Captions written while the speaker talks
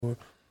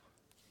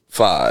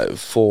5,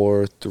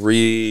 4,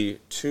 3,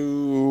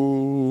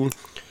 2.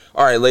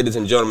 All right, ladies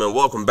and gentlemen,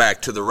 welcome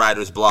back to the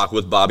Writer's Block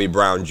with Bobby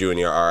Brown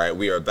Jr. All right,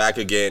 we are back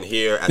again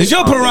here at it's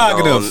your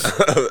prerogative.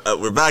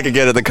 We're back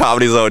again at the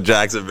ComedyZone,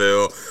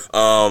 Jacksonville.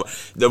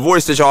 The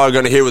voice that y'all are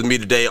going to hear with me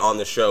today on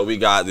the show, we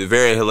got the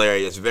very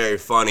hilarious, very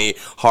funny,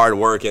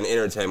 hard-working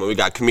entertainment. We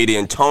got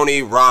comedian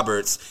Tony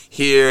Roberts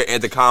here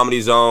at the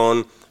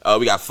ComedyZone.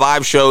 We got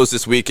 5 shows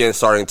this weekend,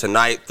 starting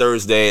tonight,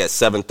 Thursday at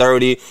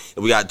 7:30.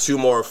 And we got 2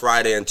 more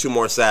Friday and 2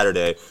 more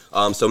Saturday.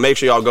 So make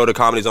sure y'all go to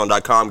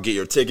ComedyZone.com, get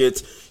your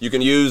tickets. You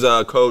can use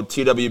code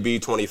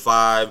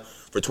TWB25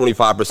 for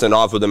 25%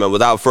 off with them. And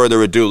without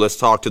further ado, let's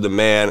talk to the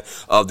man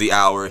of the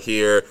hour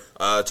here.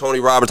 Tony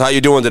Roberts, how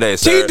you doing today,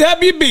 sir?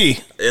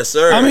 TWB. Yes,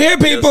 sir. I'm here,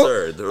 people.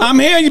 Yes, sir. I'm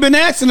here. You've been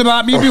asking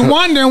about me. You've been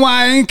wondering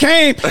why I ain't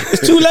came.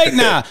 It's too late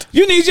now.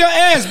 You need your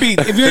ass beat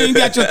if you ain't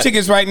got your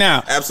tickets right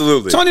now.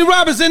 Absolutely. Tony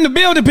Roberts in the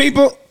building,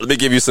 people. Let me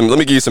give you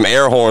some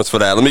air horns for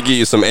that. Let me give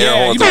you some air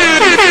horns.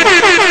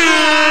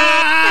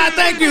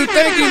 Thank you,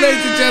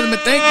 ladies and gentlemen.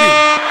 Thank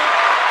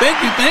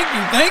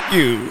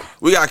you.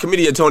 We got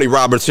comedian Tony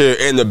Roberts here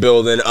in the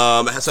building.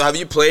 So have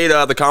you played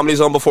the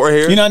ComedyZone before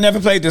here? You know, I never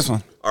played this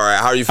one. All right,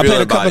 how are you feeling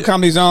about it? I played a couple of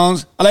comedy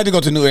zones. I like to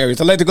go to new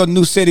areas. I like to go to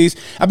new cities.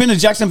 I've been to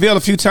Jacksonville a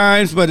few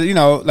times, but, you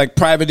know, like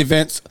private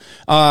events.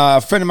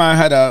 A friend of mine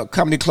had a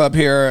comedy club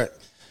here,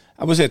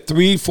 I was at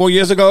 3-4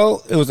 years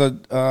ago. It was I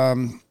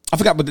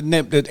forgot what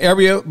the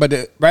area, but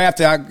right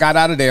after I got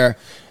out of there,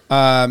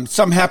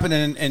 something happened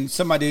and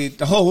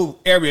the whole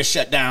area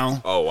shut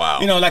down. Oh, wow.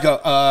 You know,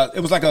 it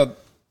was like a,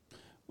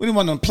 we didn't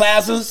want them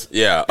plazas.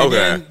 Yeah, okay.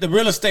 And then the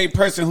real estate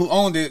person who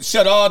owned it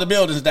shut all the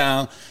buildings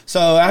down. So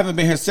I haven't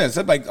been here since.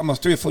 That's like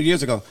almost 3 or 4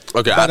 years ago.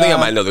 Okay, I think I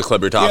might know the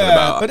club you're talking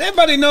about. But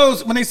everybody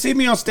knows when they see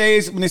me on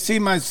stage, when they see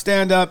my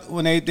stand-up,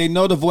 when they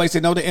know the voice, they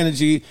know the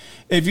energy.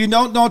 If you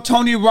don't know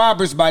Tony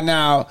Roberts by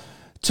now,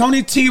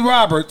 Tony T.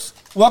 Roberts,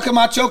 welcome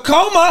out your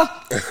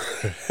coma.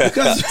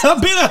 Because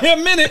I've been out here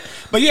a minute.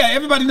 But yeah,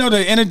 everybody know the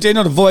energy, they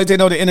know the voice, they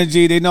know the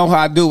energy, they know how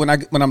I do when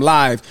I'm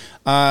live.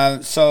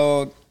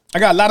 So I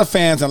got a lot of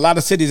fans in a lot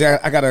of cities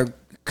I got to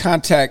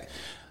contact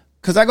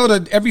because I go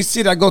to every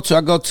city I go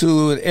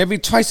to every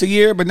twice a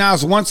year, but now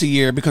it's once a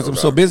year because I'm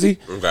so busy.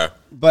 Okay.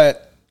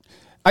 But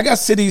I got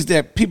cities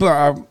that people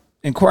are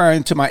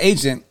inquiring to my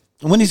agent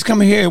when he's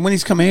coming here,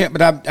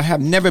 but I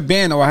have never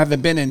been or I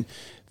haven't been in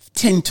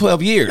 10,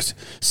 12 years.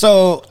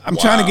 So I'm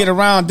trying to get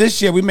around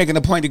this year. We're making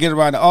a point to get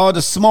around all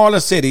the smaller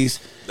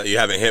cities that you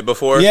haven't hit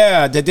before.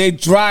 Yeah, that they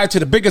drive to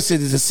the bigger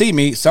cities to see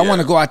me. So I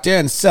want to go out there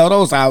and sell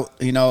those out,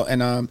 you know,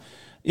 and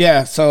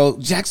yeah, so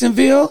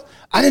Jacksonville,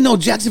 I didn't know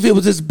Jacksonville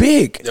was this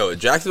big. Yo,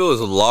 Jacksonville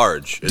is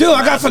large. Dude,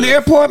 I got from the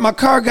airport, my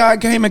car guy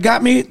came and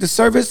got me, the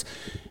service.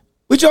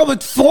 We drove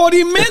it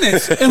 40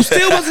 minutes and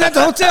still wasn't at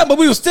the hotel, but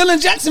we were still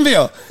in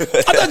Jacksonville. I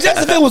thought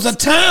Jacksonville was a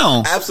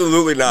town.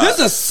 Absolutely not. This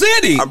is a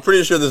city. I'm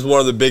pretty sure this is one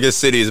of the biggest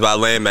cities by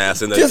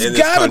landmass in this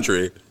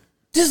country.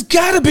 This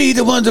gotta be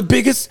one of the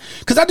biggest,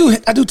 because I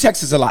do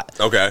Texas a lot.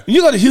 Okay. When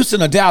you go to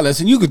Houston or Dallas,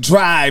 and you could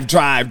drive,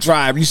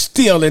 you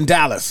still in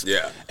Dallas.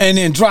 Yeah. And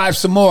then drive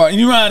some more, and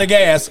you run out of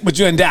gas, but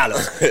you're in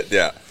Dallas.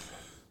 Yeah.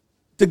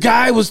 The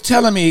guy was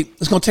telling me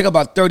it's gonna take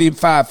about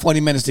 35, 40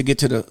 minutes to get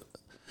to the.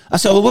 I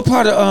said, well, what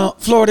part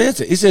of Florida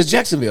is it? He says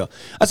Jacksonville.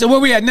 I said,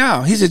 where we at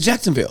now? He said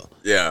Jacksonville.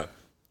 Yeah.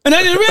 And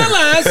I didn't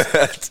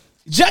realize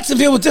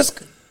Jacksonville was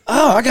just.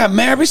 Oh, I got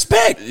mad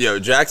respect. Yo,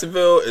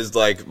 Jacksonville is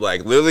like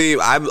literally.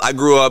 I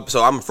grew up,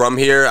 so I'm from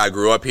here. I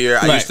grew up here.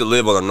 I used to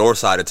live on the north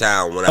side of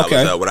town when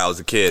I was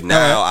a kid.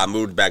 Now I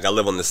moved back. I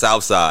live on the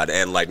south side,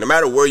 and like no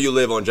matter where you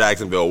live on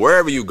Jacksonville,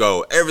 wherever you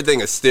go,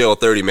 everything is still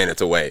 30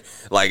 minutes away.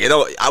 Like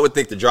I would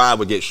think the drive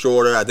would get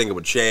shorter. I think it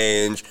would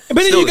change. But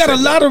then you got a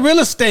lot of real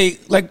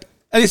estate. Like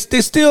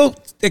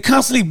they're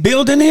constantly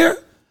building here.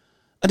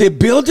 Are they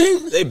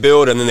building? They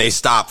build and then they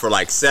stop for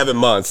like 7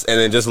 months and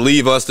then just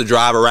leave us to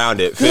drive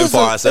around it, fend for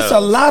ourselves. It's a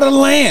lot of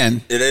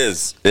land. It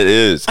is. It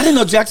is. I didn't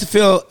know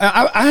Jacksonville.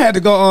 I had to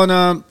go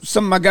on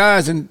some of my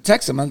guys and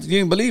text them. You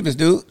didn't believe this,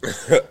 dude.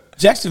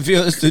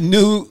 Jacksonville is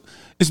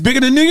it's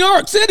bigger than New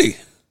York City.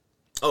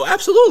 Oh,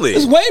 absolutely.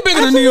 It's way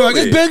bigger than New York.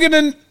 It's bigger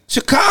than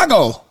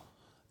Chicago.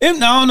 I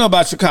don't know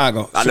about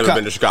Chicago. I've never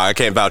been to Chicago. I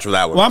can't vouch for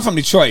that one. Well, I'm from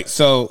Detroit,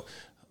 so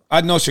I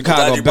know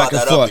Chicago back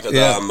and forth. Because,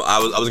 I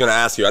was going to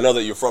ask you. I know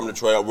that you're from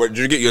Detroit. Where did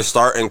you get your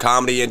start in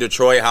comedy in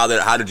Detroit?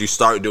 How did you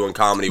start doing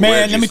comedy?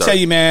 Man, let me tell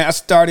you, man. I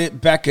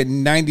started back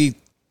in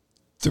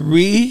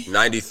 93.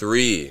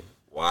 93.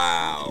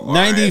 Wow.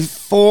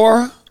 94.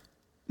 Right.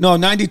 No,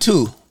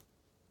 92.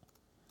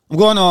 I'm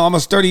going on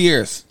almost 30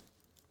 years.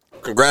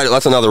 Congrats.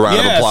 That's another round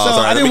of applause.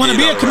 So I didn't want to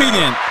be a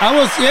comedian.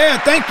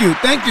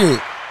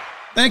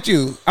 Thank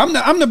you.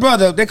 I'm the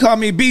brother. They call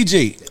me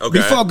BG. Okay.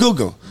 Before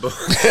Google.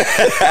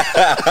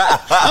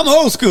 I'm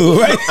old school,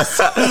 right?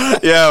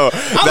 Yo,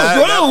 I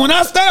was grown when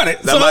I started.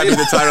 That might be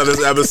the title of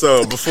this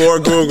episode. Before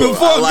Google.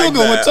 Before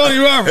Google with Tony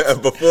Roberts.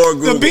 Before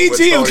Google. The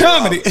BG of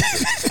comedy.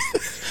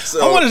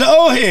 So, I wanted the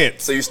old head.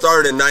 So you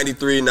started in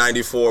 93,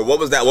 94. What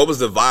was that? What was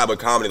the vibe of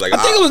comedy like? I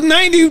think it was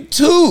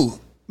 92.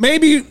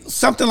 Maybe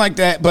something like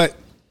that, but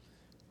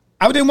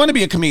I didn't want to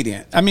be a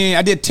comedian. I mean,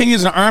 I did 10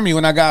 years in the Army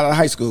when I got out of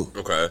high school.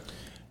 Okay.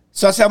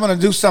 So I said, I'm going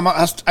to do something.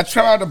 I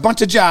tried a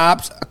bunch of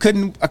jobs. I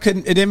couldn't,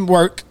 it didn't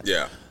work.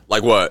 Yeah.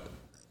 Like what?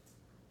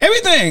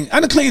 Everything.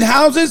 I done cleaned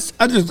houses.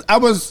 I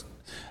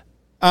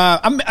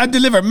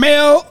delivered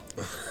mail.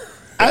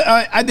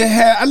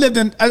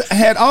 I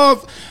had all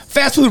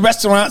fast food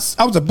restaurants.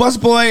 I was a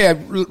busboy at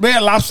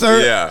Red Lobster.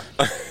 Yeah.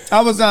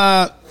 I was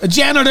a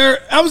janitor.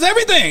 I was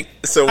everything.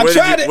 So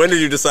when did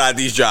you decide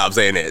these jobs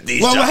ain't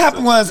it? What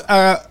happened was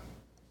a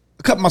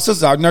couple of my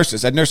sisters are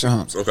nurses at nursing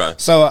homes. Okay.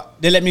 So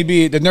they let me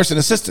be the nursing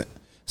assistant.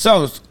 So I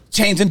was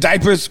changing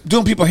diapers,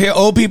 doing people hair,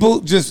 old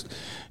people, just,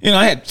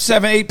 I had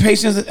 7, 8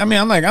 patients. I mean,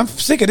 I'm like, I'm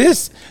sick of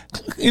this.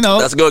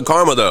 That's good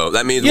karma, though.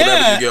 That means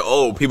whenever you get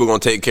old, people going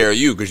to take care of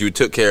you because you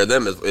took care of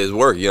them as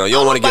work. You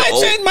don't want to get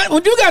old.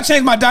 When you got to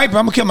change my diaper,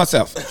 I'm going to kill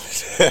myself.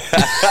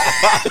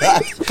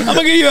 I'm going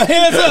to give you a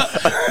heads up.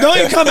 Don't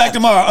even come back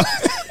tomorrow.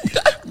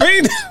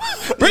 bring the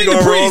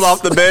priest. Roll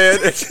off the bed.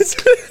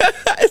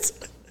 It's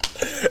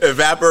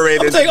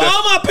evaporated. I'm take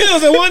all my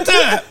pills at one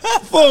time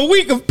for a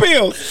week of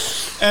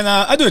pills. And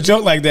I do a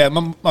joke like that.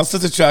 My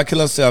sister tried to kill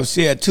herself.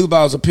 She had 2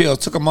 bottles of pills,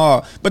 took them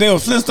all, but they were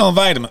Flintstone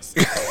vitamins.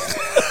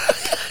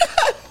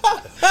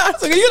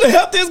 So you're the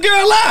healthiest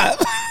girl alive.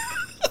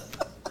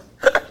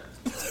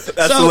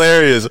 That's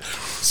hilarious.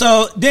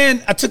 So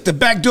then I took the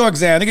backdoor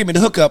exam. They gave me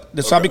the hookup,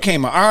 so I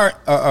became a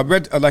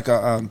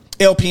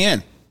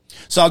LPN.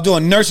 So I was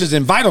doing nurses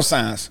and vital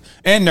signs,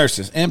 and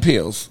nurses and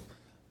pills.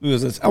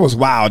 I was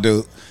wild,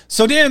 dude.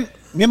 So then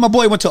me and my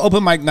boy went to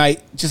open mic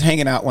night, just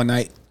hanging out one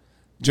night,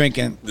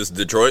 drinking. This is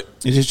Detroit?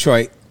 In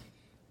Detroit.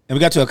 And we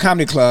got to a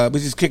comedy club. We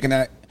just kicking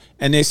that.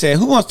 And they said,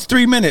 who wants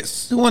 3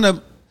 minutes? Who want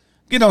to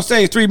get on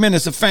stage 3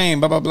 minutes of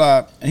fame, blah, blah,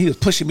 blah. And he was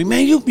pushing me.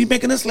 Man, you be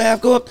making us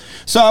laugh. Go up.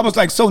 So I was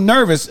like so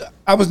nervous.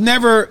 I was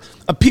never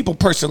a people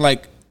person,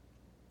 like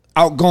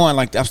outgoing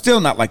like that. I'm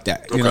still not like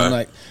that. You know,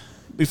 like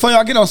before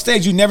y'all get on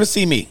stage, you never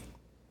see me.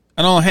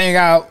 I don't hang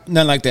out,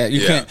 nothing like that.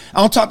 You can't. I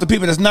don't talk to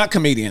people that's not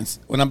comedians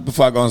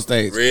before I go on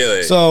stage.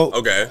 Really? So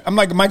I'm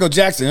like Michael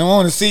Jackson. They don't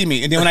want to see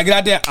me, and then when I get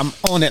out there, I'm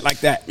on it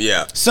like that.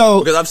 Yeah. So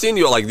because I've seen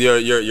you, like your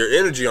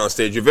energy on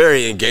stage, you're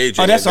very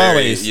engaging. Oh, that's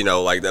always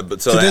like that.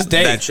 But so to this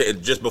day,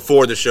 just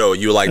before the show,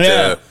 you like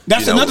to.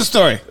 That's another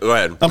story. Go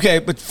ahead. Okay,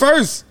 but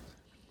first,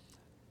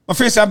 my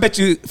friend said, I bet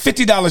you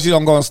 $50 you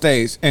don't go on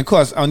stage. And of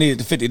course, I needed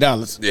the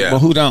 $50. Yeah. But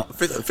who don't?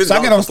 So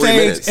I got on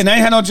stage, and I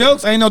ain't had no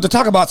jokes. I ain't know what to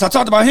talk about, so I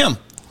talked about him.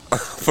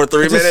 For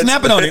 3 minutes? Just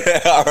snapping on it.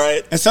 All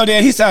right. And so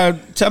then he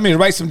started telling me to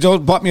write some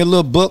jokes, bought me a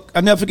little book.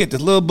 I'll never forget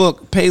this little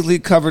book, paisley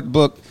covered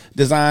book,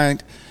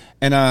 designed.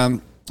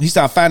 And he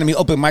started finding me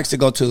open mics to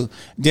go to.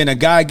 Then a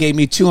guy gave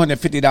me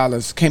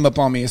 $250, came up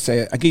on me and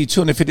said, I give you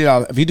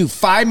 $250 if you do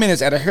 5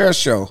 minutes at a hair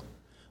show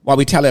while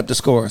we tally up the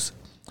scores.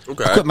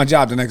 Okay. I quit my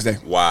job the next day.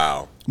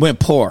 Wow.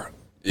 Went poor.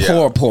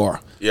 Yeah. Poor.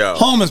 Yeah.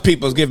 Homeless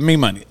people was giving me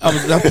money. I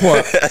was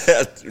poor.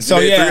 So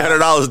yeah.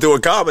 $300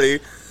 doing comedy.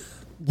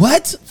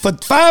 What? For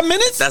 5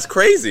 minutes? That's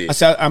crazy. I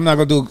said, I'm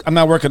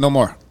not working no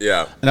more.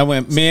 Yeah. And I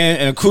went,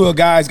 and a crew of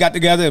guys got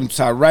together and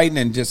started writing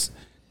and just,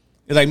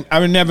 like, I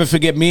will never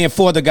forget, me and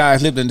 4 other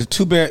guys lived in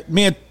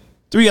me and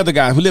 3 other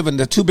guys who lived in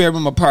the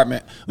 2-bedroom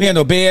apartment. We had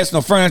no beds,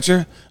 no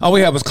furniture. All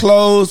we had was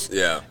clothes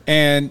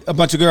and a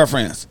bunch of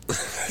girlfriends.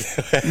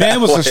 Man,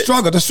 it was a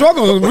struggle. The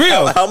struggle was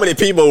real. How many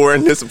people were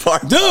in this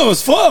apartment? Dude, it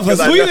was 4 of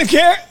us. We didn't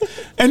care.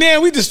 And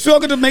then we just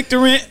struggled to make the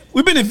rent.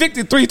 We've been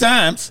evicted 3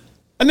 times.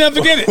 I never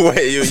forget it.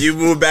 Wait, you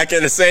moved back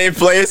in the same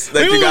place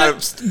that you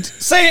got?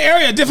 Same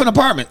area, different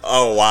apartment.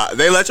 Oh, wow.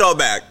 They let y'all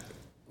back?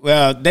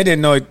 Well, they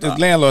didn't know it. The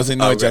landlords didn't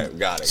know each other.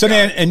 Got it. So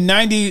then in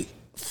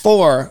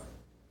 94,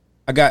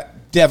 I got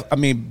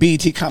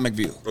BET Comic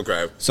View.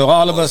 Okay. So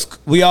all of us,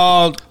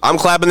 I'm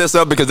clapping this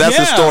up because that's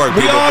historic.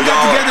 We all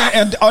got together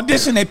and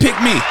auditioned. They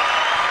picked me.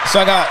 So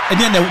and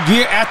then the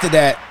year after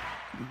that,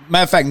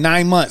 matter of fact,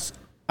 9 months,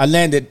 I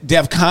landed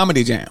Def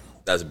Comedy Jam.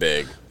 That's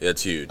big.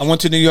 That's huge. I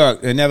went to New York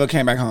and never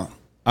came back home.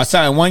 I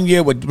signed 1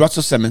 year with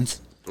Russell Simmons.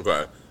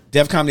 Okay.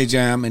 Def Comedy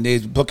Jam, and they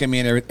was booking me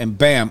and everything, and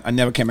bam, I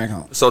never came back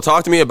home. So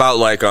talk to me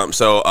about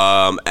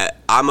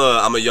I'm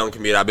a young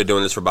comedian. I've been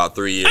doing this for about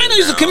 3 years. I know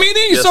you're a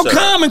comedian. You're so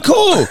calm and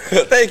cool.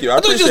 Thank you. I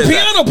thought you was a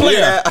piano player.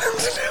 Yeah.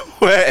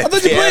 I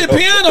thought you played the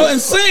piano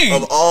and sing.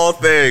 Of all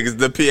things,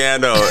 the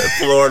piano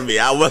floored me.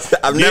 I've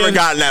never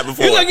gotten that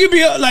before. It's like you'd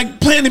be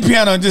like playing the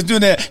piano and just doing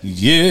that.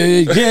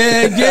 Yeah.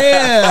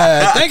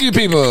 Thank you,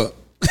 people.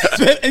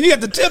 And you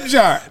got the tip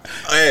jar.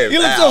 Hey,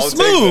 you look so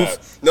smooth.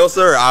 No,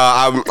 sir.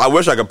 I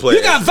wish I could play.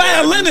 You got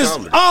violinists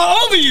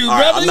all over you,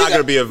 brother. I'm not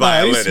gonna be a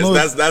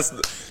violinist.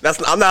 That's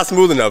I'm not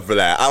smooth enough for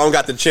that. I don't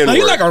got the chin. No,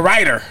 you're like a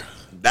writer.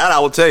 That I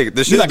will take.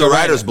 This is like the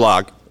writer's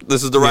block.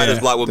 This is the writer's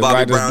block with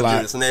Bobby Brown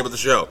Jr. It's the name of the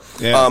show.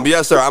 Yeah. But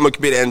yes, sir. I'm a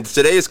comedian, and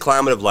today's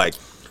climate of like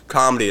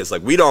comedy is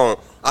like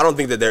I don't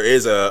think that there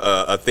is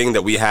a thing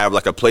that we have,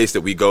 like a place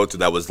that we go to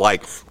that was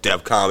like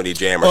Def Comedy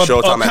Jam or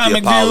Showtime at the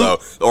Apollo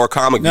or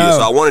Comic View. So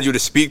I wanted you to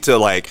speak to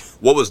like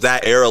what was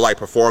that era like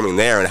performing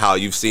there and how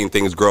you've seen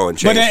things grow and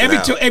change.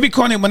 But every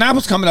corner, when I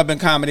was coming up in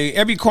comedy,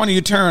 every corner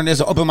you turn is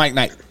an open mic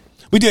night.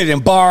 We did it in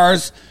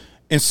bars,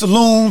 in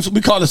saloons.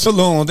 We call it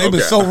saloons. They've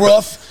been so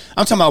rough.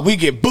 I'm talking about we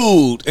get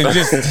booed and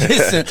just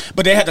hissing.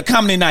 But they had the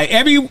comedy night.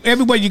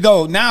 Everywhere you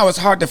go, now it's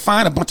hard to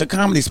find a bunch of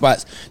comedy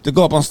spots to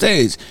go up on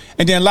stage.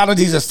 And then a lot of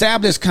these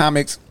established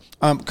comics,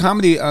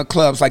 comedy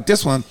clubs like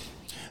this one,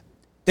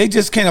 they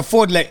just can't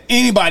afford to let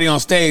anybody on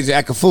stage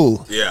act a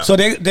fool. Yeah. So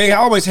they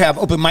always have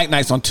open mic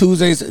nights on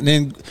Tuesdays, and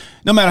then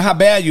no matter how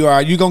bad you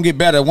are, you're gonna get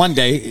better one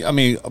day. I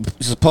mean, you're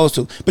supposed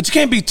to, but you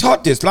can't be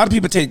taught this. A lot of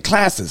people take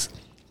classes.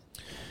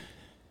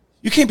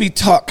 You can't be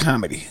taught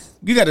comedy.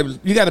 You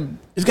gotta.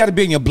 It's got to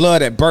be in your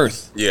blood at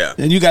birth. Yeah.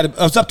 And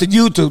it's up to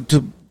you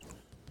to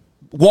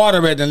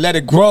water it and let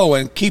it grow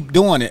and keep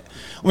doing it.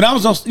 When I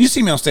was on, you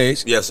see me on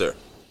stage. Yes, sir.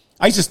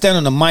 I used to stand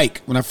on the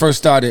mic when I first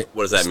started.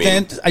 What does that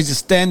mean? I used to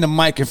stand the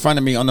mic in front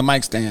of me on the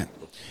mic stand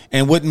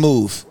and wouldn't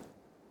move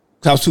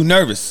because I was too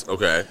nervous.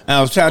 Okay. And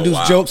I was trying to do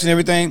jokes and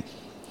everything.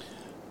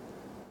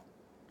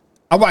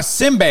 I watched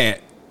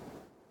Sinbad,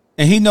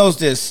 and he knows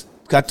this.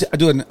 I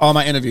do it in all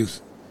my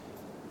interviews.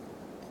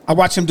 I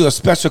watched him do a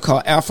special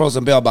called Afros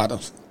and Bell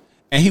Bottoms,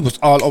 and he was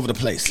all over the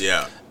place.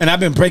 Yeah. And I've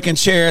been breaking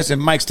chairs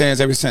and mic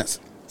stands ever since.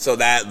 So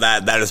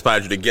that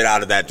inspired you to get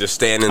out of that, just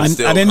standing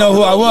still. I didn't know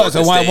who I was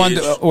or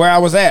where I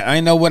was at. I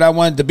didn't know what I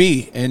wanted to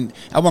be, and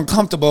I wasn't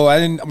comfortable.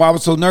 I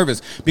was so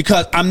nervous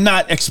because I'm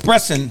not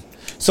expressing.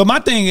 So my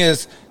thing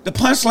is, the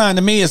punchline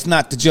to me is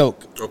not the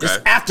joke. Okay. It's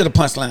after the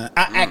punchline.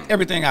 I act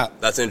everything out.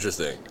 That's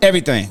interesting.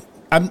 Everything.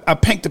 I'm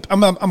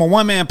a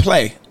one man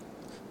play.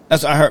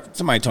 That's what I heard.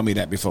 Somebody told me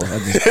that before.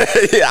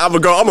 Yeah, I'm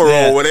gonna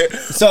roll with it.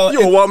 So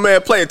you're a one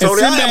man player,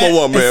 Tony. I am a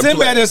one man player.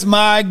 Sinbad is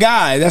my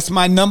guy. That's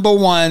my number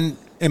one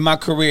in my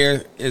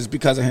career is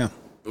because of him.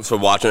 So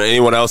watching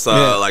anyone else,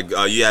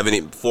 you have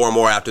any 4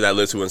 more after that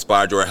list who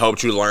inspired you or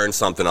helped you learn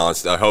something on,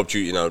 helped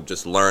you,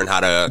 just learn how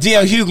to.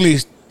 D.L.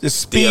 Hughley, the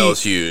speed.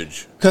 D.L.'s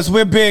huge. Because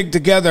we're big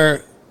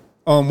together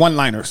on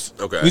one-liners.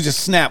 Okay. We just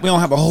snap. We don't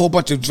have a whole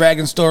bunch of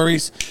dragon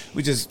stories.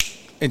 We just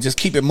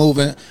keep it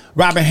moving.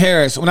 Robin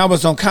Harris, when I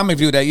was on Comic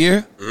View that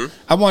year,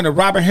 I won the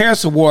Robin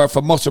Harris Award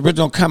for Most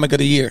Original Comic of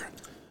the Year.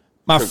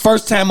 My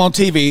first time on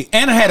TV,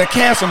 and I had a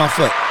cast on my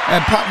foot. I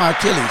had popped my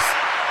Achilles.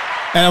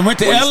 And I went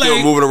to LA.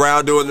 Still moving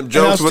around doing the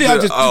jokes and I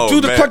just threw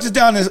the crutches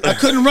down. I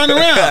couldn't run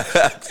around.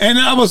 and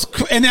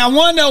I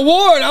won the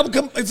award.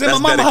 It's in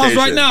my mama's house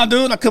right now,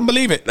 dude. I couldn't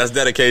believe it. That's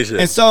dedication.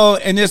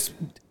 And this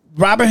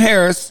Robin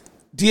Harris,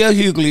 D.L.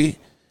 Hughley,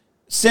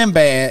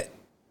 Sinbad,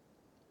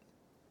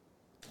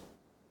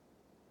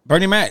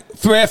 Bernie Mac,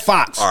 Red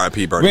Fox.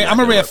 R.I.P. Bernie Mac. I'm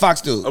a Red Fox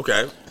dude.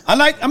 Okay.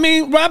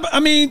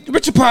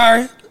 Richard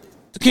Pryor,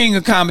 the king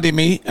of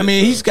comedy.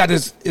 He's got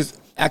his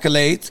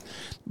accolades.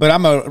 But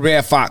I'm a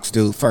Red Fox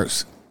dude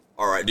first.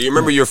 All right. Do you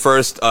remember your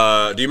first?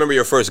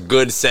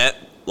 Good set?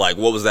 Like,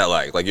 what was that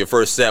like? Like your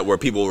first set where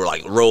people were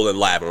like rolling,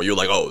 laughing, where you were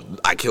like, "Oh,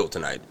 I killed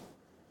tonight."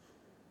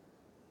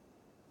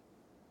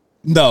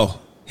 No,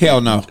 hell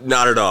no.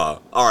 Not at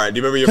all. All right. Do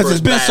you remember your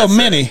first? Because there's been so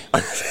many.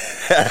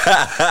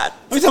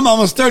 We're talking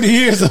almost 30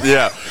 years.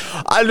 Yeah,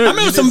 I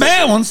remember some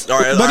bad ones. All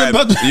right.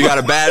 You got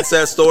a bad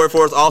set story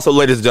for us? Also,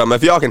 ladies and gentlemen,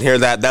 if y'all can hear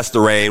that, that's the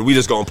rain. We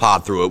just gonna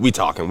pop through it. We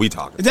talking.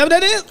 Is that what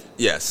that is?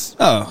 Yes.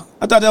 Oh,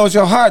 I thought that was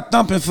your heart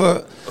thumping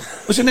for.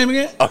 What's your name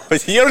again? Oh,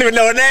 you don't even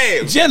know her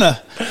name.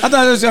 Jenna. I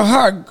thought it was your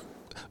heart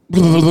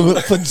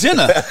for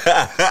Jenna.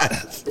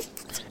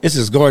 It's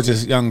this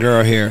gorgeous young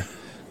girl here.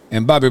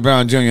 And Bobby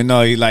Brown Jr.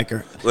 know he like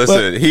her.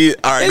 Listen,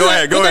 all right,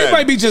 go ahead. They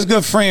might be just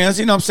good friends,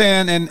 you know what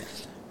I'm saying? And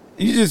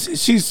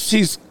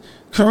she's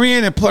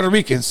Korean and Puerto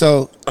Rican,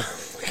 so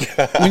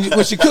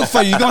when she cooks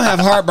for you, you're gonna have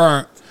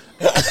heartburn.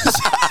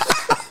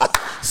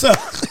 So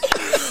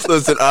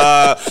listen,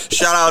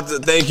 shout out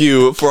thank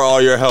you for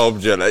all your help,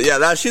 Jenna.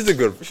 Yeah, she's a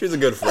good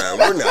friend.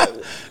 We're not.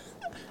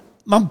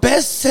 My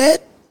best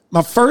set,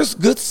 my first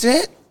good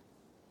set.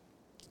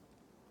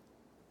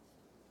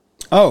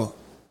 Oh,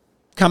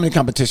 comedy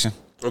competition.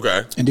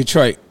 Okay. In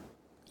Detroit.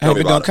 I had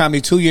been doing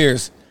comedy 2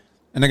 years.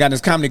 And I got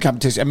this comedy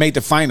competition. I made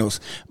the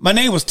finals. My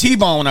name was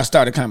T-Bone when I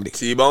started comedy.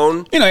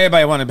 T-Bone?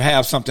 Everybody wanted to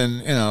have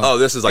something, Oh,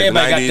 this is like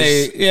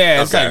 90s?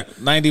 It's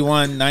like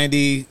 91,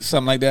 90,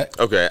 something like that.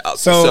 Okay.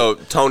 So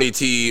Tony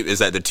T, is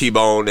that the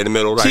T-Bone in the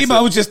middle? Right?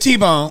 T-Bone was just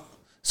T-Bone.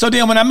 So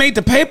then when I made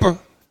the paper,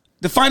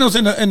 the finals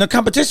in the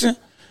competition,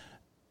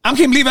 I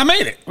can't believe I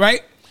made it,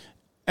 right?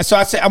 And so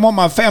I said, I want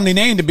my family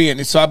name to be in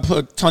it. So I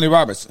put Tony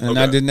Roberts, and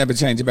I didn't ever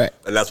change it back.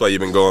 And that's why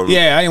you've been going.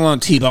 Yeah, I didn't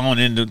want T-Bone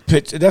in the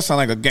picture. That sounds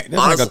like a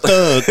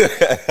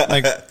thug.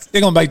 Like they're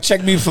gonna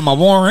check me for my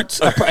warrants.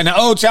 And I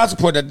owed child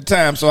support at the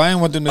time, so I didn't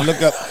want them to look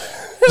up,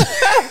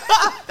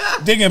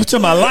 dig into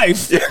my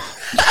life.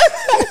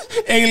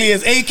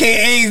 Alias,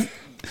 AKA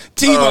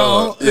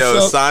T-Bone.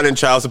 Signing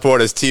child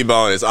support as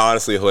T-Bone is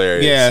honestly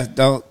hilarious.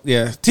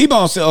 Yeah.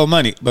 T-Bone still owe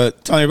money,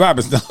 but Tony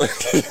Roberts don't.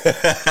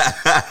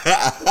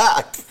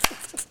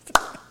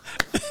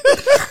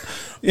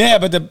 Yeah,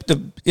 but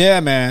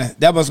man,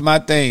 that was my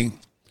thing.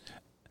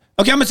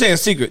 Okay, I'm gonna tell you a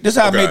secret. This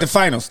is how I made the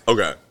finals.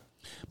 Okay.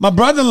 My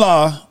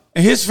brother-in-law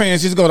and his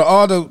friends used to go to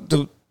all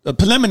the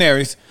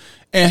preliminaries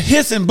and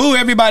hiss and boo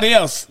everybody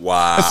else.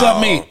 Wow. Except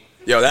me.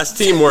 Yeah. Yo, that's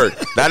teamwork.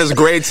 That is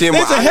great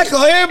teamwork. They say heckle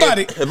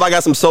everybody. If I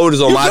got some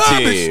soldiers on my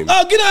team.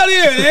 Oh, get out of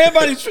here. And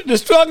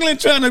everybody's struggling,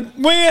 trying to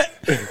win.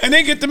 And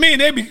they get to me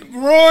and they be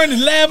roaring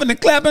and laughing and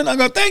clapping. I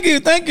go, thank you.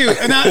 And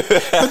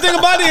the thing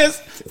about it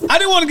is, I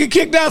didn't want to get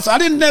kicked out, so I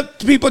didn't let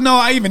people know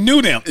I even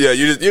knew them. Yeah,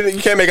 you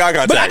can't make eye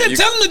contact. But I didn't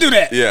tell them to do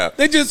that. Yeah.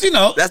 They just, they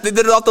did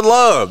it off the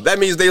love. That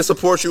means they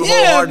support you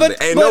wholeheartedly.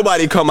 Ain't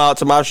nobody come out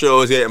to my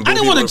shows yet and boo I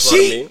didn't people want in to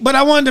front of me. cheat, but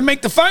I wanted to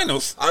make the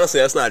finals. Honestly,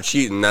 that's not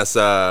cheating. That's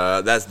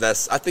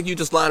I think you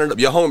just lined it up.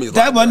 Your homies.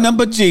 That wasn't nothing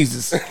but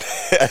Jesus.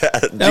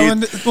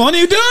 Won't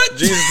you do it?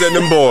 Jesus and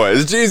them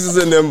boys. Jesus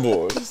and them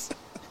boys.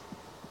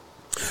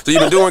 So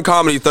you've been doing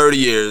comedy 30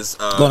 years.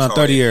 Going on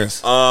 30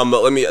 years.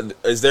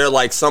 Is there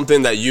like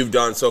something that you've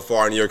done so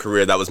far in your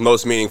career that was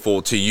most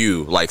meaningful to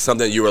you? Like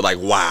something you were like,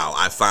 wow,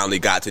 I finally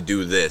got to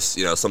do this.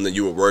 Something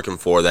you were working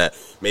for that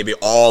maybe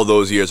all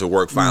those years of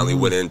work finally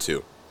went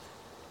into.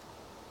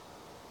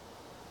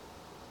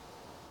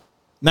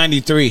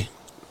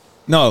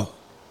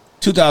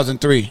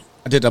 2003.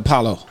 I did the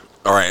Apollo.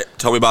 All right.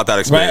 Tell me about that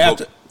experience. Right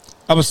after,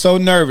 I was so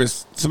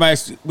nervous. Somebody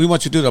asked, we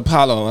want you to do the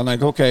Apollo. I'm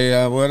like,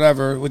 okay,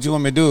 whatever. What you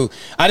want me to do?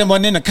 I didn't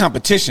want in a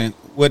competition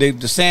with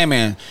the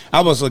Sandman.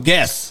 I was a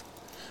guest.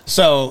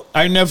 So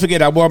I never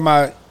forget, I wore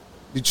my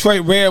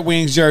Detroit Red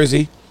Wings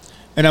jersey,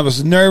 and I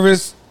was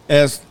nervous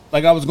as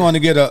like I was going to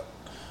get a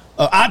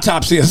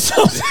autopsy or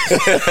something.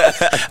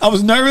 I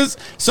was nervous.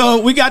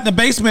 So we got in the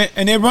basement,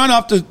 and they run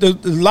off the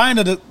line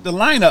of the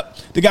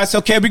lineup. The guy said,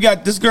 okay, we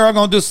got this girl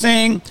going to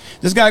sing.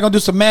 This guy going to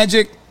do some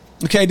magic.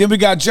 Okay, then we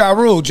got Ja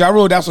Rule. Ja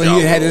Rule, that's when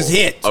he had his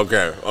hit.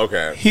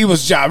 Okay. He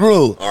was Ja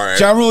Rule. All right.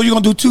 Ja Rule, you're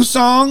going to do 2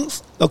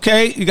 songs.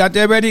 Okay, you got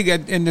that ready?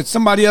 And then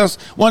somebody else,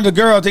 one of the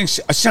girls, I think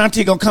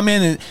Ashanti, going to come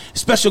in and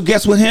special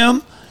guest with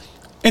him.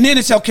 And then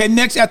it's okay,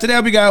 next after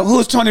that, we got,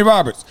 who's Tony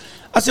Roberts?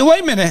 I said,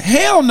 wait a minute,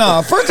 hell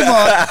no. First of all,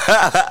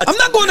 I'm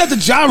not going after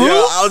Ja Rule. Yeah,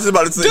 I was just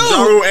about to say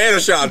Ja Rule and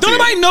Ashanti. Don't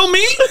nobody know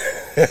me?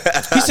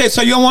 He said,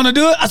 so you don't want to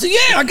do it? I said,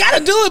 yeah, I got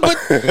to do it,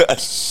 but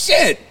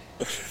shit.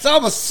 So I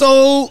was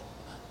so...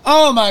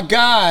 Oh my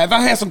God! If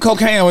I had some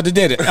cocaine, I would have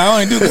did it. I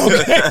only do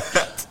cocaine.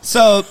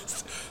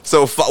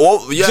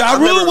 Ja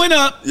Rule went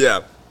up.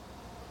 Yeah.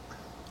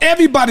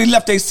 Everybody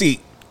left their seat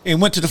and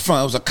went to the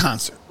front. It was a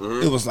concert.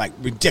 It was like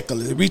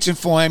ridiculous. They're reaching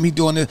for him. He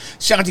doing this.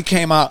 Shanti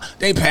came out.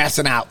 They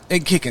passing out. They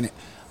kicking it.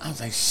 I was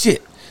like,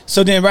 shit.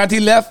 So then right after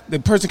he left, the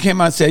person came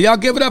out and said, y'all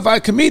give it up for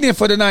a comedian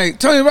for the night,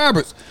 Tony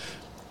Roberts.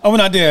 I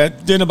went out there.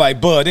 Didn't nobody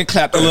bud. They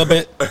clapped a little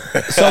bit.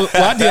 So what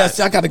I did, I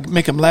said, I got to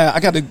make him laugh. I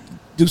got to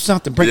do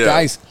something, break the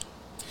ice.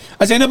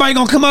 I said, anybody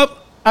gonna come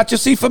up out your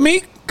seat for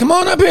me? Come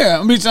on up here.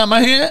 I'm reaching out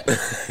my hand.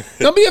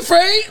 Don't be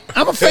afraid.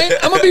 I'm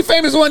gonna be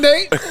famous one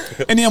day.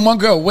 And then one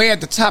girl way at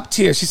the top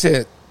tier, she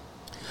said,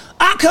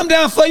 I'll come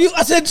down for you.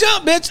 I said,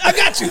 jump, bitch. I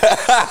got you.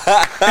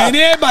 And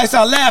everybody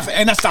started laughing,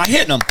 and I started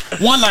hitting them.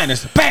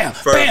 One-liners. Bam,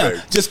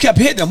 bam. Just kept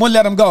hitting them. Wouldn't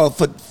let them go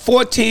for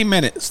 14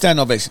 minutes. Stand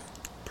ovation.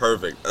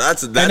 Perfect.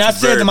 That's and I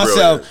said to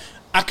myself, brilliant.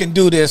 I can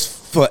do this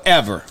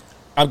forever.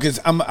 Because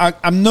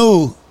I'm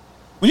new.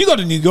 When you go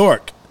to New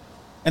York,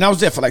 and I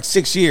was there for like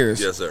 6 years.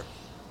 Yes, sir.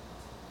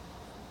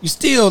 You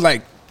still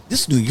like,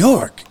 this is New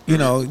York. You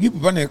know, you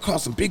running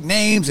across some big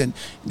names, and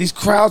these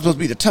crowds supposed to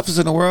be the toughest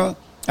in the world.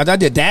 After I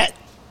did that,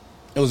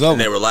 it was over. And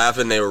they were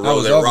laughing, they were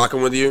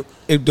rocking with you?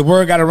 The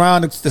word got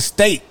around the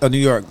state of New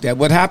York that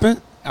what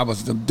happened, I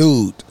was the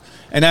dude.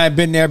 And I've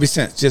been there ever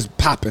since, just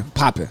popping.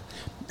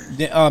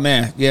 Oh,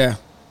 man, yeah.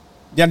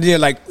 Then I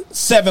did like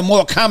 7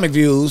 more comic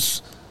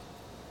views.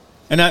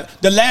 And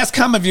the last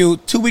Comic View,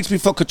 2 weeks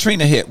before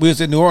Katrina hit, we was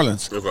in New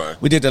Orleans. Okay.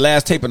 We did the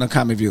last tape on the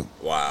Comic View.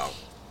 Wow.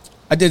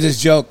 I did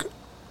this joke.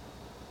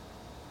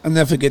 I'll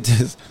never forget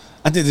this.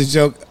 I did this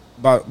joke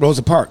about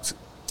Rosa Parks.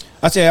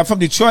 I said, I'm from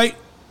Detroit.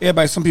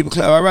 Everybody, some people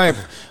clap, all right.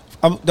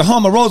 I'm the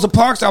home of Rosa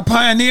Parks, our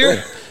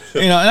pioneer.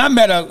 And I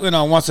met her,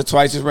 once or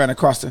twice, just ran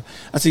across her.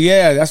 I said,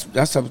 yeah,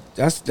 that's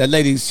that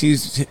lady,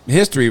 she's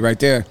history right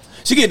there.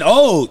 She getting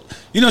old.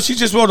 She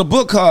just wrote a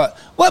book called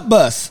What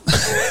Bus?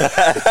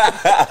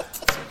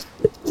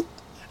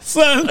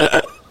 Son,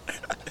 a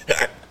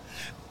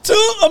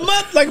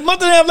month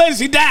and a half later,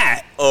 she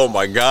died. Oh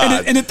my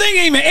God! And the thing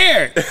ain't even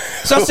aired.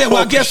 So I said,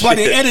 "Well, guess why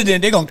they edited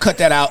it? They're gonna cut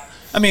that out."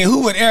 I mean,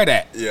 who would air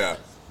that? Yeah.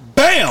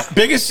 Bam!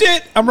 Biggest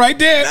shit. I'm right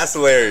there. That's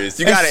hilarious.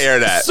 You gotta air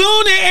that.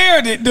 Soon they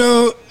aired it,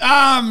 dude.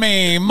 I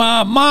mean,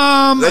 my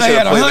mom. I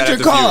had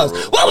 100 calls.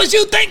 What was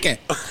you thinking?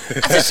 I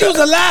said she was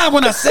alive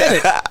when I said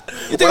it.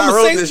 You think when I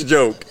wrote this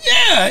joke.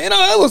 Yeah,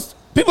 it was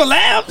people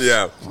laughed.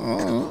 Yeah.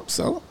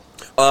 So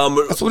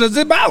that's what it's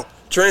about.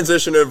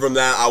 Transitioning from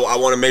that, I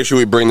want to make sure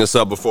we bring this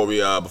up before we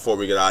get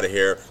out of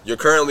here. You're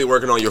currently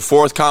working on your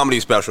 4th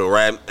comedy special,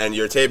 right? And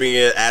you're taping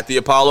it at the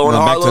Apollo in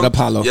Harlem. Back to the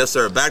Apollo. Yes,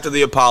 sir. Back to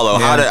the Apollo.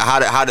 Yeah.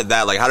 How did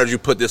that? Like, how did you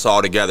put this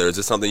all together? Is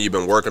this something you've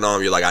been working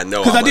on? You're like, I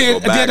know. Because I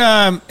did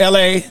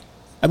L.A.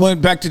 I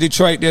went back to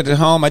Detroit. Did it at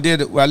home. I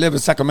live in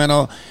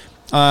Sacramento.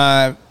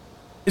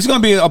 It's going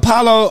to be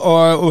Apollo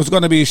or it was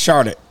going to be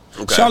Charlotte.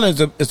 Okay.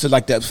 Charlotte is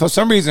like that. For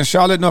some reason,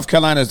 Charlotte, North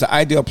Carolina is the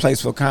ideal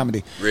place for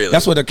comedy. Really?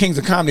 That's where the Kings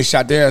of Comedy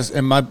shot theirs,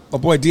 and my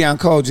boy Deion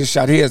Cole just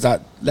shot his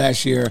out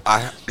last year.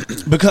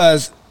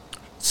 Because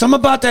something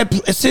about that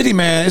city,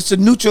 man, it's the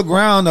neutral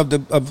ground of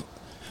the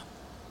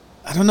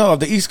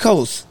East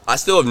Coast.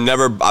 I've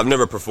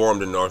never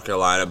performed in North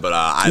Carolina,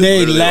 but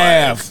they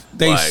laugh.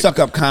 They suck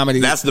up comedy.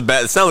 That's the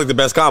best. It sounds like the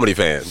best comedy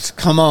fans.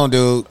 Come on,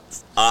 dude.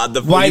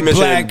 White,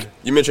 black.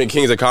 You mentioned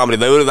Kings of Comedy.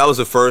 That was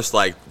the first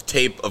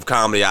tape of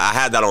comedy. I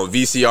had that on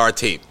VCR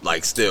tape.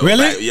 Still.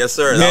 Really? Yes,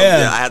 sir.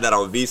 Yeah. I had that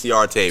on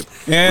VCR tape.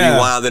 Yeah.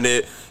 Rewinding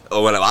it.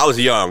 When I was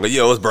young,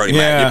 it was Bernie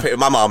Mac.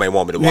 My mom ain't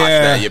want me to watch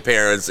that. Your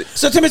parents.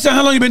 So tell me,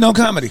 how long you been doing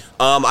comedy?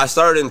 I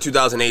started in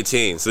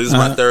 2018, so this is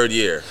my 3rd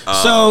year.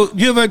 So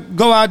you ever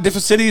go out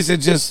different cities and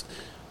just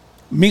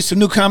meet some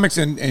new comics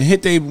and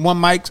hit they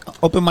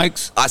open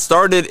mics? I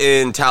started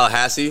in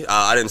Tallahassee.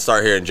 I didn't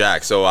start here in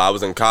Jack, so I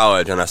was in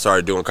college and I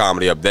started doing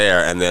comedy up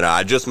there, and then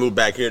I just moved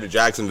back here to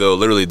Jacksonville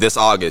literally this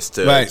August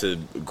to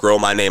grow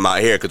my name out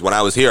here, because when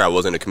I was here I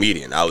wasn't a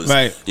comedian. I was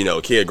a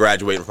kid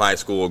graduating from high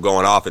school,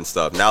 going off and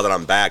stuff. Now that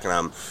I'm back and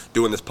I'm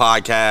doing this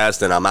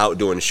podcast and I'm out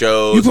doing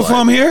shows. You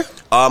perform here?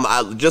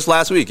 Just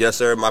last week, yes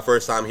sir, my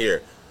first time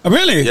here. Oh,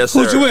 really? Yes,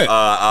 sir. Who'd you with?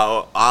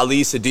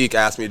 Ali Sadiq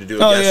asked me to do a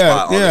guest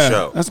spot on the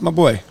show. That's my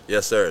boy.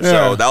 Yes, sir. Yeah.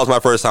 So that was my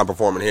first time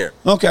performing here.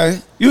 Okay.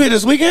 You here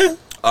this weekend?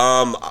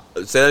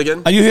 Say that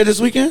again? Are you here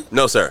this weekend?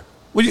 No, sir.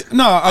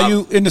 Are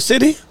you in the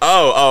city?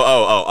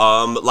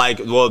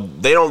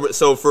 They don't.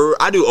 So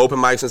I do open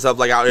mics and stuff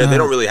out here. They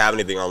don't really have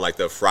anything on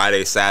the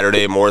Friday,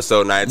 Saturday more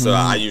so night. So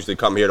I usually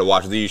come here to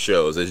watch these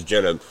shows. It's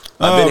Jenna.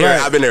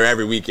 I've been here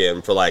every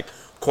weekend for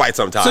quite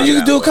some time. So you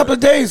can do a couple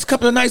of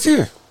nights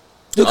here.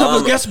 Do a couple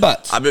of guest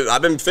spots. I've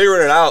been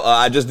figuring it out.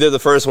 I just did the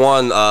first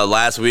one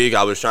last week.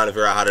 I was trying to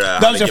figure out how to.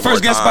 That was your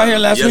first guest spot here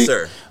last week? Yes,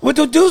 sir. Well,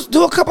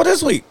 do a couple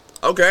this week.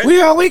 Okay. We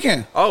here all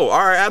weekend. Oh, all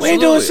right. Absolutely. We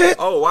ain't doing shit.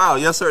 Oh, wow.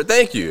 Yes, sir.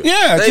 Thank you.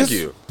 Yeah. Thank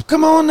you.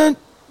 Come on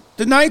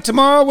tonight,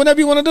 tomorrow,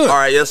 whenever you want to do it. All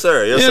right. Yes,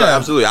 sir. Yes, sir.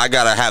 Absolutely. I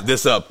got to have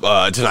this up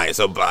tonight,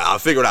 so I'll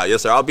figure it out.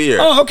 Yes, sir. I'll be here.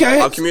 Oh, okay.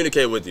 I'll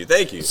communicate with you.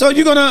 Thank you. So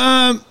you're going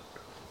to,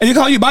 and you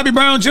call you Bobby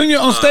Brown Jr.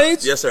 on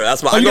stage? Yes, sir.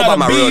 That's I go by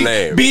my real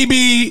name.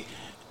 BBJ.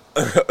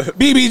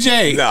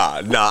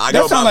 Nah.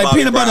 That sounds like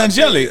peanut butter and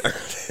jelly.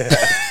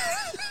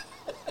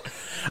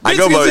 I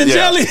go by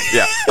jelly.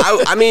 Yeah.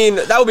 I mean,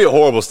 that would be a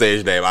horrible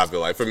stage name, I feel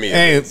like, for me.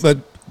 Hey, but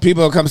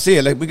people will come see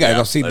it. We got to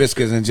go see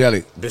Biscuits and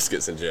Jelly.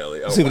 Biscuits and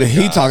Jelly. Oh, see what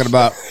he talking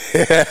about.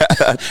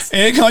 And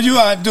they call you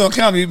out doing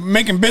comedy,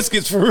 making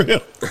biscuits for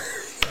real.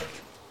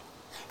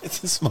 It's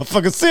this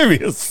motherfucker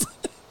serious.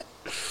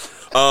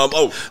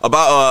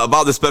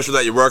 About the special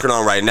that you're working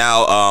on right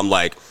now,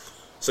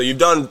 so you've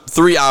done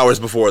 3 hours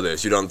before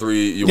this. You've done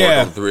 3. You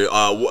worked on 3.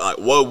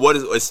 What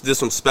is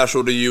this one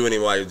special to you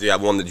anyway? Do you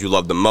have one that you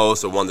love the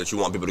most, or one that you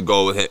want people to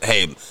go?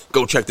 Hey,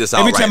 go check this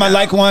out. Every time I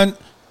like one,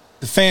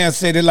 the fans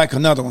say they like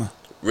another one.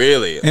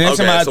 Really?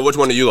 Okay. So which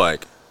one do you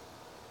like?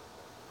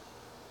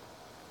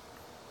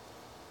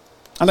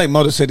 I like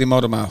Motor City,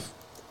 Motor Mouth.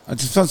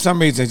 For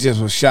some reason, it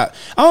just was shot.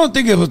 I don't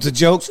think it was the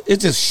jokes. It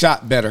just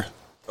shot better.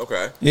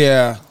 Okay.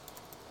 Yeah.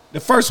 The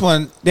first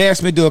one, they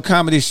asked me to do a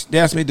comedy. They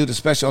asked me to do the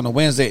special on a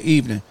Wednesday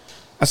evening.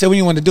 I said, when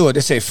you want to do it?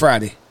 They said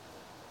Friday.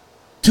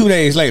 2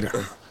 days later.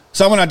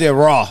 So I went out there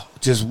raw.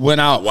 Just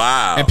went out.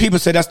 Wow. And people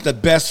said that's the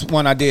best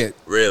one I did.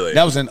 Really?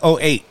 That was in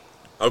 2008.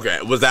 Okay.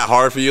 Was that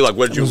hard for you?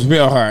 What did you... It was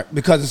real hard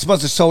because it's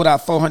supposed to sold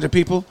out 400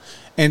 people.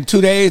 In 2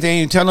 days, they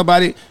ain't tell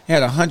nobody. They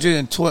had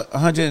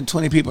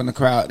 120 people in the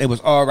crowd. They was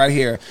all right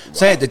here. Wow.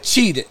 So I had to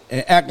cheat it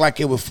and act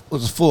like it was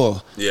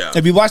full. Yeah.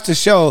 If you watch the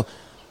show,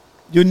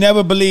 you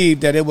never believe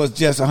that it was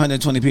just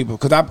 120 people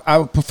because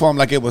I performed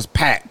like it was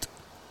packed.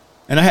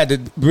 And I had to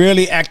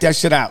really act that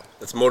shit out.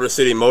 It's Motor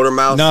City, Motor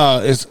Mouth?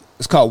 No, it's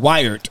called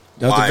Wired.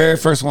 That was the very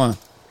first one.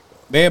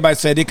 Everybody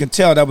said they could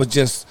tell I was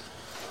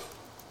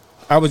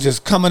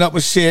just coming up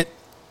with shit.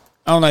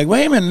 I'm like,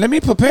 wait a minute, let me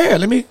prepare.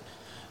 And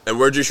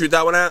where'd you shoot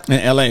that one at?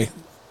 In L.A.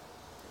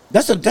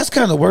 That's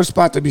kind of the worst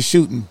spot to be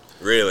shooting.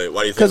 Really?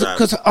 Why do you think that?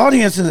 Because the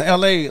audience in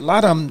L.A., a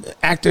lot of them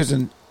actors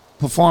and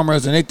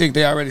performers, and they think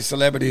they're already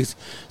celebrities.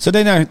 So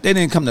they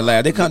didn't come to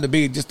laugh. They come to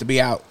be just to be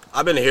out.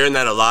 I've been hearing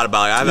that a lot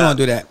about it. You don't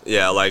do that.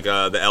 Yeah,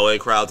 the LA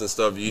crowds and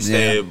stuff. You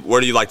stay.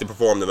 Where do you like to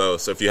perform the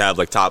most? So if you have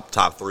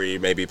top 3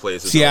 maybe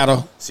places.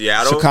 Seattle,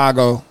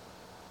 Chicago,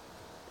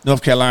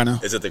 North Carolina.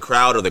 Is it the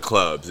crowd or the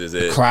clubs? Is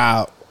it the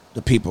crowd,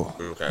 the people?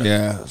 Okay.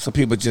 Yeah. So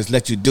people just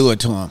let you do it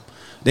to them.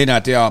 They're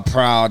not there all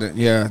proud. And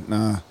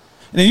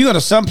then you go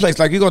to some place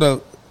you go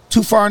to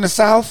too far in the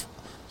South.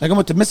 I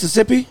went to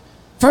Mississippi.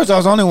 First, I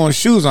was the only one with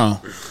shoes on.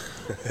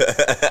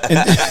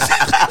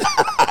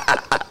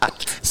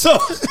 So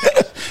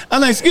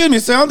I'm like, excuse me,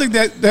 sir, I don't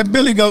think that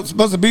Billy Goat's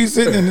supposed to be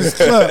sitting in this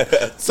club.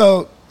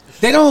 So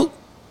they don't.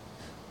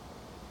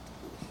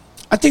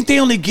 I think they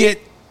only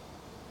get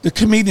the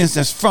comedians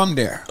that's from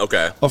there.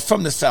 Okay. Or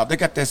from the South. They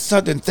got that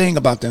Southern thing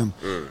about them.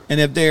 And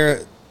if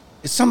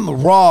it's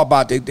something raw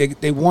about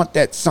it, they want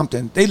that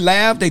something. They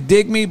laugh, they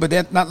dig me, but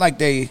they're not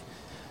like I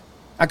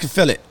can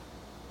feel it.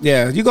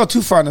 Yeah, you go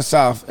too far in the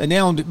South, and they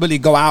don't really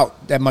go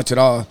out that much at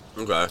all.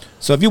 Okay.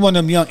 So if you're one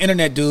of them young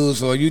internet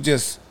dudes, or you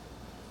just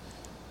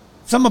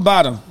something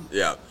about them.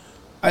 Yeah.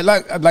 I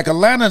like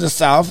Atlanta, the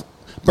South,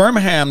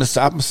 Birmingham, the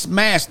South,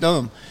 smash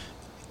them.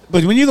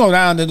 But when you go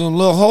down to them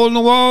little hole in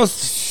the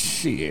walls,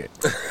 shit.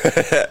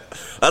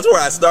 That's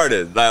where I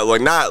started.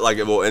 Like not like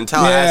well in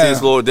Tallahassee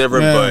it's a little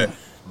different,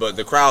 but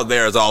the crowd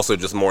there is also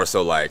just more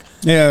so like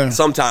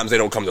sometimes they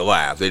don't come to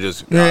laugh. They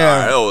just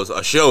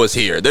a show is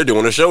here. They're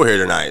doing a show here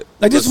tonight.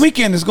 Like this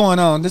weekend is going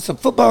on. This is a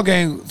football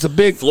game. It's a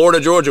big Florida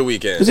Georgia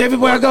weekend. Because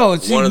everywhere I go,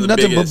 it's one of the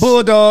nothing biggest, but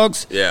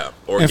Bulldogs. Yeah,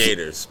 or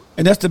Gators.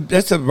 And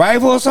that's a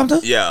rival or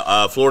something?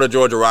 Yeah, Florida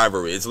Georgia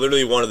rivalry. It's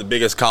literally one of the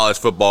biggest college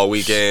football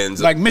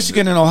weekends. Like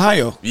Michigan and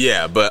Ohio.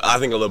 Yeah, but I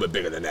think a little bit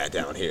bigger than that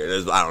down here.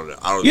 I don't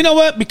know. You know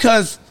what?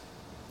 Because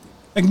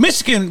like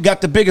Michigan got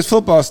the biggest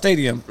football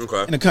stadium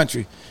in the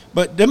country.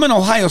 But them in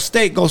Ohio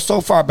State go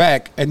so far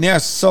back, and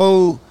that's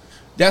the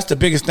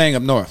biggest thing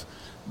up north.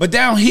 But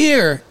down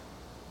here,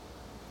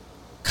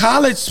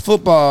 college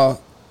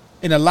football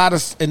in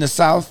the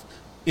South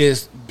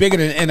is bigger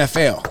than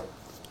NFL.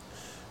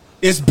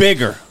 It's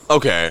bigger.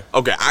 Okay,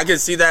 I can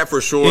see that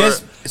for sure.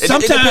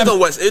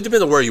 It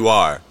depends on where you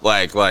are.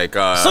 Like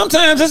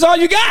sometimes that's all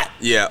you got.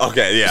 Yeah,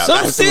 okay, yeah.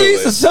 Some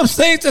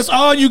states, that's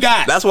all you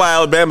got. That's why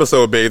Alabama's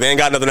so big. They ain't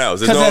got nothing else.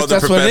 There's no other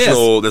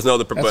professional. There's no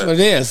other professional. That's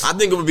what it is. I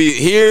think it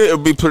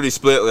would be pretty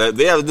split.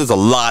 There's a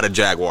lot of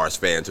Jaguars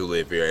fans who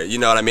live here. You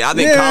know what I mean? I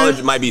think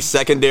college might be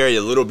secondary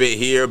a little bit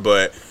here,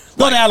 but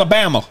go to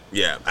Alabama.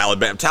 Yeah,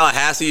 Alabama,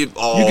 Tallahassee. You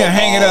can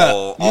hang it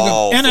up.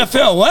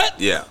 NFL, what?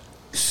 Yeah,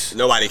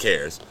 nobody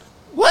cares.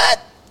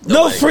 What?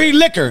 No free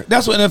liquor.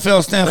 That's what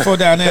NFL stands for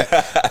down there.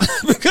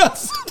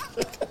 Because,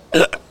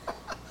 but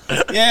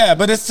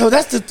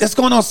that's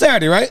going on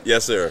Saturday, right?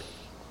 Yes, sir.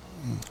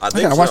 I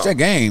gotta watch that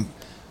game.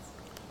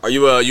 Are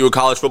you a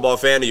college football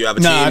fan? Do you have a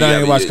team? No, I don't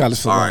even watch college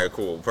football. All right,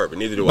 cool, perfect.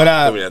 Neither do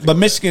I. But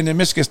Michigan and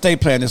Michigan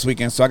State playing this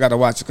weekend, so I gotta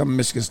watch it. I'm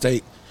Michigan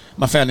State.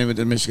 My family went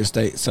to Michigan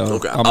State, so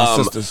all my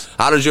sisters.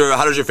 How does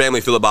your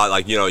family feel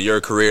about your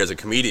career as a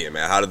comedian,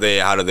 man? How do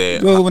they?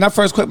 Well, when I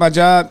first quit my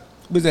job,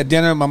 we was at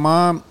dinner with my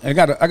mom, and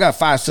I got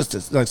 5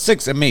 sisters, like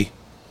 6 and me,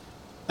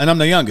 and I'm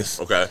the youngest.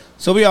 Okay.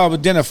 So we all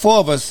with dinner. 4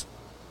 of us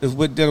is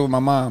with dinner with my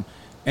mom,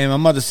 and my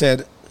mother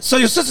said, "So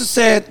your sister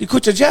said you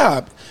quit your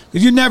job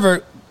because you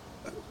never."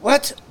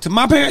 What? To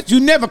my parents, you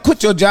never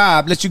quit your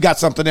job unless you got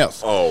something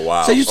else. Oh,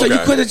 wow. So you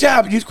quit a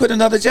job, you quit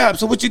another job.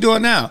 So what you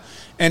doing now?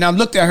 And I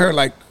looked at her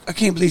like, I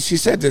can't believe she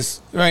said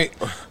this, right?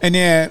 And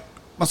then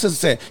my sister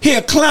said, "He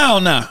a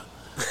clown now."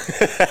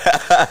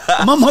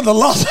 My mother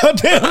lost her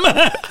damn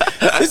mind.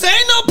 She said,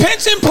 "Ain't no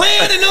pension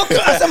plan and no."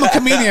 I said, "I'm a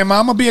comedian, Mom.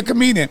 I'm gonna be a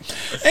comedian."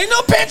 "Ain't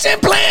no pension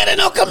plan and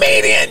no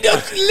comedian.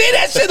 Just leave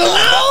that shit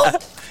alone.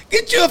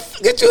 Get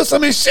you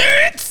some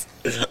insurance."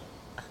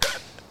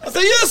 I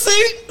said, "You'll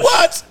see.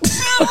 Watch."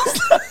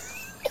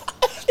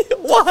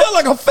 I felt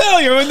like a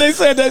failure when they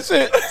said that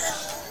shit.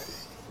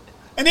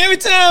 And every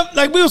time,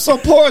 like we were so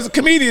poor as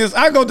comedians,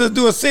 I go to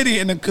do a city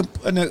and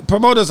the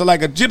promoters are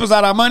like, "Jip us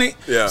out our money."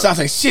 Yeah. So I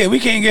say, "Shit, we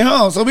can't get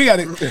home. So we got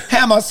to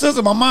have my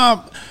sister, my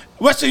mom,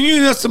 Western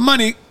Union us some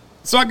money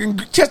so I can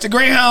catch the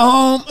Greyhound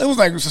home." It was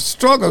like a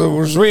struggle. It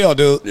was real,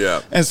 dude.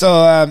 Yeah. And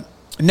so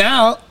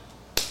now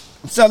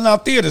I'm selling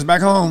out theaters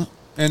back home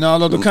and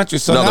all over the country.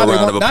 So now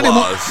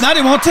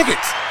they want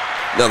tickets.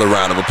 Another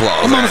round of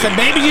applause. My mama said,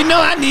 "Baby,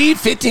 I need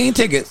 15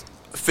 tickets."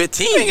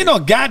 15? You ain't get no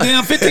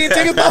goddamn 15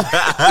 tickets, bro.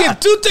 You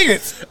get 2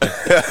 tickets.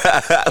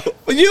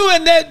 But you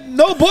and that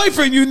no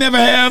boyfriend you never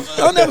have.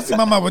 I'll never see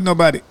my mom with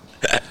nobody.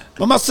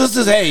 But my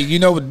sisters, hey, you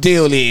know what the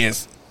deal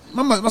is.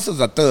 My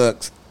sisters are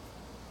thugs.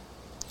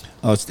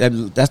 Oh,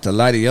 that's the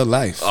light of your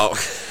life. Oh.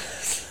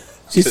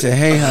 She said,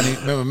 "Hey, honey,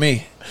 remember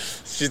me?"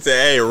 She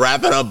said, "Hey,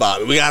 wrap it up,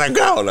 Bobby. We gotta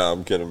go." No,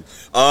 I'm kidding.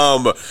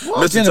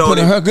 Mr. Jenna Tony, put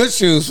in her good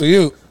shoes for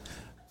you.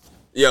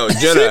 Yo,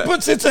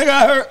 Jenna. She took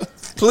out her.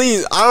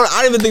 Please,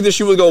 I didn't even think that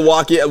she was gonna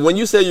walk in. When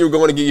you said you were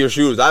going to get your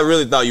shoes, I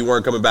really thought you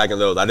weren't coming back in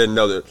those. I didn't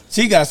know that.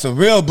 She got some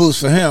real boots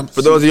for him.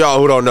 For those of y'all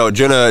who don't know,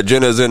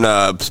 Jenna's in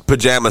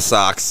pajama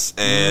socks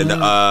and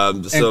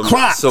some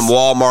Crocs. Some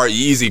Walmart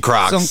Yeezy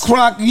Crocs. Some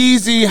Croc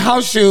Yeezy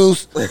house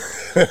shoes.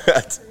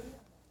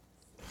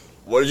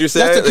 What did you say?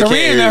 That's the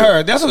Korean in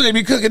her. That's what they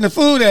be cooking the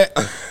food at.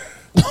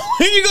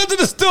 When you go to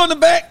the store in the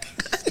back.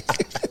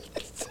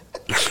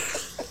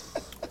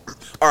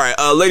 All right,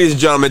 ladies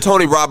and gentlemen,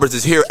 Tony Roberts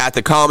is here at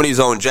the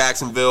ComedyZone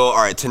Jacksonville. All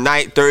right,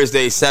 tonight,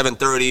 Thursday,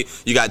 7:30.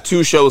 You got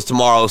 2 shows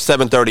tomorrow,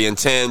 7:30 and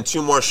 10.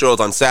 2 more shows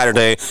on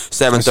Saturday,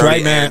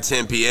 7:30 and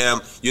 10 p.m.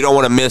 You don't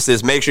want to miss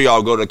this. Make sure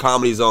y'all go to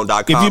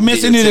ComedyZone.com. If you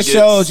miss any of the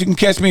shows, you can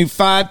catch me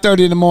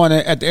 5:30 in the morning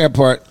at the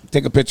airport.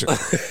 Take a picture.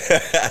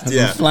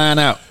 Yeah. I'm flying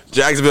out.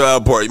 Jacksonville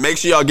Airport. Make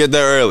sure y'all get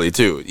there early,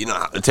 too. You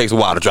know, it takes a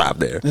while to drive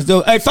there.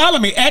 Hey, follow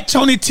me at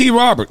Tony T.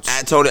 Roberts.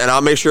 At Tony, and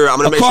I'm going to make sure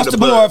Across to the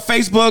board,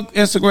 Facebook,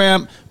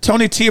 Instagram,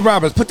 Tony T.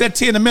 Roberts. Put that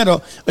T in the middle,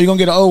 or you're going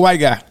to get an old white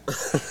guy.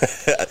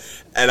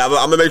 And I'm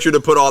going to make sure to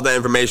put all the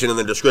information in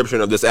the description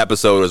of this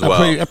episode as well.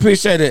 I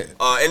appreciate it.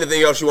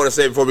 Anything else you want to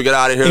say before we get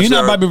out of here, You're sir?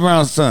 not Bobby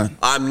Brown's son.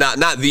 I'm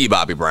not the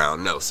Bobby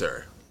Brown. No,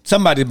 sir.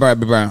 Somebody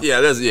Bobby Brown.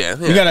 Yeah,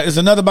 It's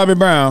another Bobby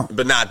Brown.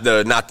 But not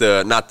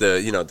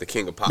the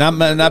king of pop.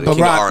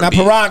 Not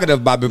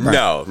prerogative Bobby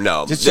Brown.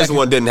 No. This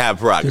one didn't have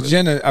prerogative.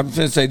 Jenna, I'm going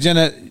to say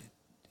Jenna,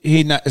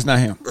 it's not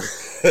him.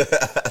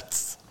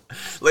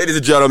 Ladies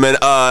and gentlemen,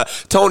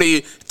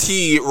 Tony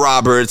T.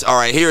 Roberts, all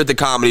right, here at the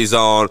Comedy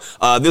Zone.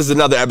 This is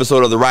another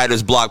episode of the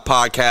Writer's Block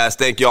Podcast.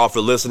 Thank you all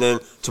for listening.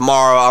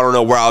 Tomorrow, I don't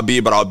know where I'll be,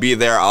 but I'll be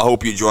there. I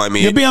hope you join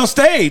me. You'll be on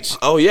stage.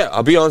 Oh, yeah,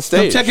 I'll be on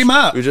stage. Come check him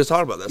out. We were just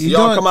talking about that. So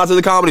y'all come out to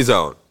the Comedy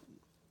Zone.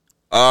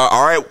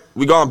 All right,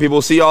 we gone,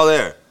 people. See y'all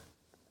there.